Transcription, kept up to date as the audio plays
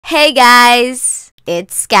Hey guys,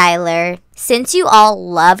 it's Skylar. Since you all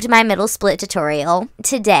loved my middle split tutorial,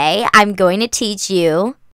 today I'm going to teach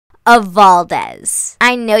you a Valdez.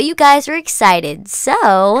 I know you guys are excited,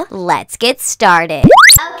 so let's get started.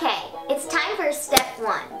 Okay, it's time for step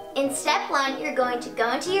 1. In step 1, you're going to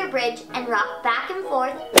go into your bridge and rock back and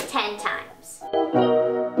forth 10 times.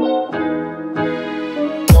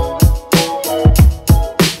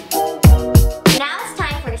 Now it's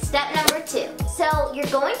time for step number 2. So you're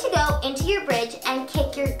going to go into your bridge and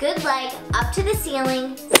kick your good leg up to the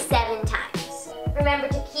ceiling 7 times. Remember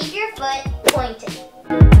to keep your foot pointed.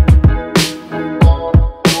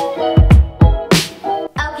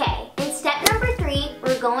 Okay, in step number 3,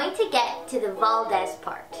 we're going to get to the Valdez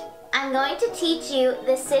part. I'm going to teach you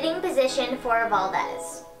the sitting position for a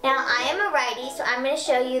Valdez. Now, I am a righty, so I'm going to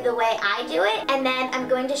show you the way I do it, and then I'm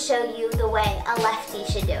going to show you the way a lefty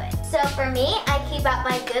should do it. So for me, I keep out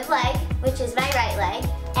my good leg, which is my right leg,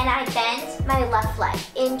 and I bend my left leg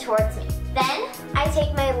in towards me. Then, I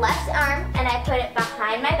take my left arm and I put it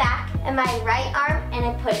behind my back, and my right arm and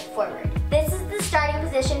I put it forward. This is the starting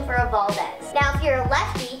position for a Valdez. Now, if you're a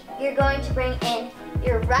lefty, you're going to bring in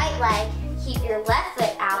your right leg, keep your left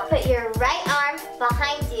foot out, put your right arm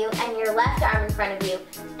behind you and your left arm in front of you,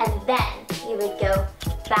 and then you would go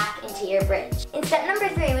back into your bridge. In step number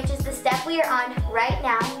 3, which is the step we are on right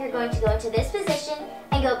now, you're going to go into this position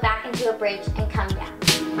and go back into a bridge and come down.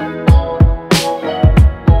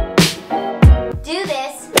 Do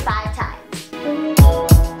this 5 times.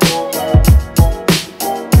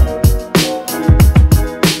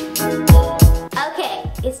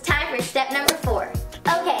 Okay, it's time for step number 4.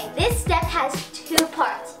 Okay, this step has 2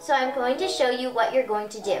 parts, so I'm going to show you what you're going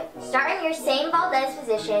to do. Start in your same Valdez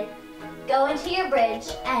position, go into your bridge,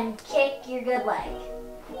 and kick your good leg,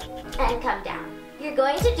 and come down. You're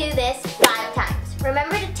going to do this 5 times.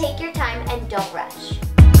 Remember to take your time and don't rush.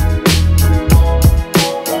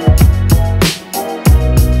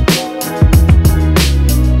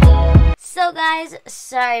 So guys,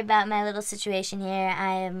 sorry about my little situation here.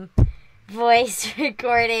 I am voice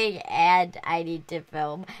recording and I need to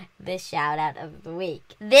film the shout out of the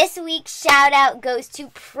week. This week's shout out goes to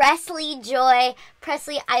Presley Joy.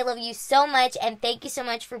 Presley, I love you so much and thank you so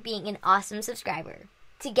much for being an awesome subscriber.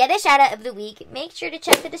 To get a shout out of the week, make sure to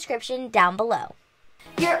check the description down below.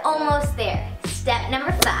 You're almost there. Step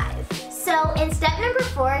number 5. So in step number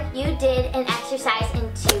 4, you did an exercise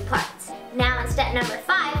in 2 parts. Now in step number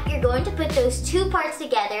 5, you're going to put those 2 parts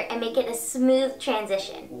together and make it a smooth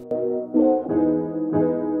transition.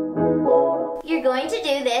 You're going to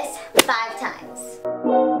do this 5 times.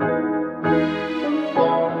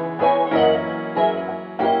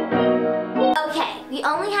 Okay, we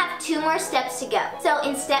only have 2 more steps to go. So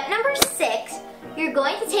in step number 6, you're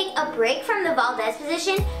going to take a break from the Valdez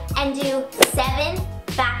position and do 7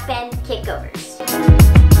 back bend kickovers.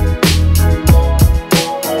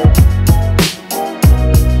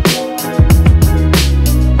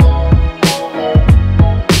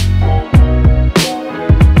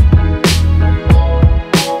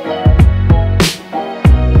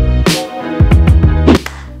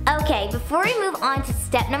 Before we move on to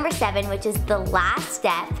step number 7, which is the last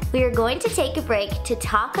step, we are going to take a break to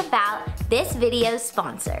talk about this video's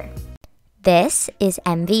sponsor. This is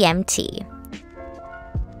MVMT.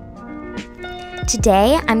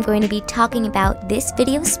 Today, I'm going to be talking about this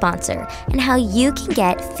video's sponsor and how you can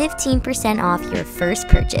get 15% off your first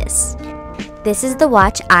purchase. This is the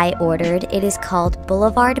watch I ordered. It is called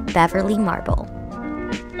Boulevard Beverly Marble.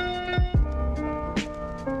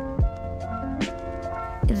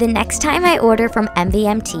 The next time I order from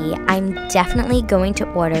MVMT, I'm definitely going to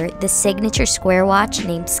order the signature square watch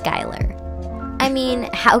named Skylar. I mean,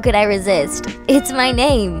 how could I resist? It's my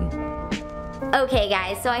name! Okay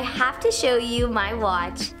guys, so I have to show you my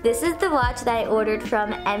watch. This is the watch that I ordered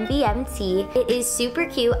from MVMT. It is super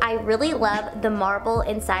cute. I really love the marble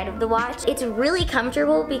inside of the watch. It's really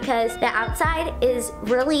comfortable because the outside is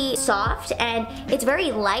really soft and it's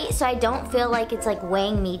very light, so I don't feel like it's like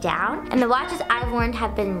weighing me down. And the watches I've worn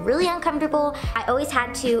have been really uncomfortable. I always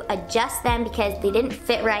had to adjust them because they didn't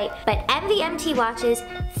fit right, but MVMT watches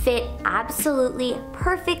fit absolutely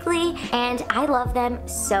perfectly and I love them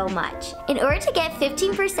so much. In order to get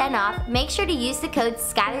 15% off, make sure to use the code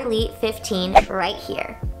SkylarLeet15 right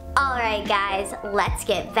here. Alright guys, let's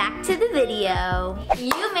get back to the video.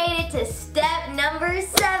 You made it to step number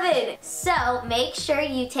 7. So make sure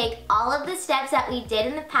you take all of the steps that we did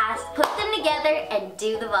in the past, put them together, and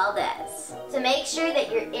do the Valdez. So make sure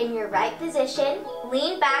that you're in your right position,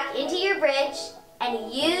 lean back into your bridge,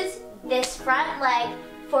 and use this front leg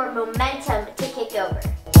for momentum to kick over.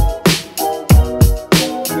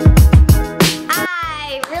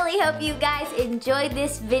 I really hope you guys enjoyed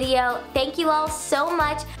this video. Thank you all so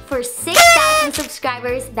much for 6,000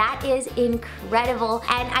 subscribers. That is incredible.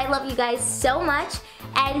 And I love you guys so much.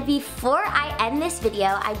 And before I end this video,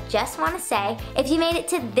 I just want to say, if you made it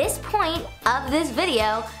to this point of this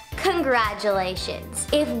video, congratulations.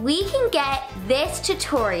 If we can get this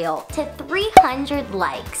tutorial to 300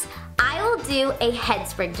 likes, I will do a head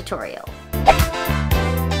spring tutorial.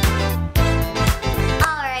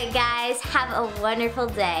 Alright guys, have a wonderful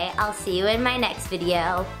day. I'll see you in my next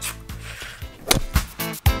video.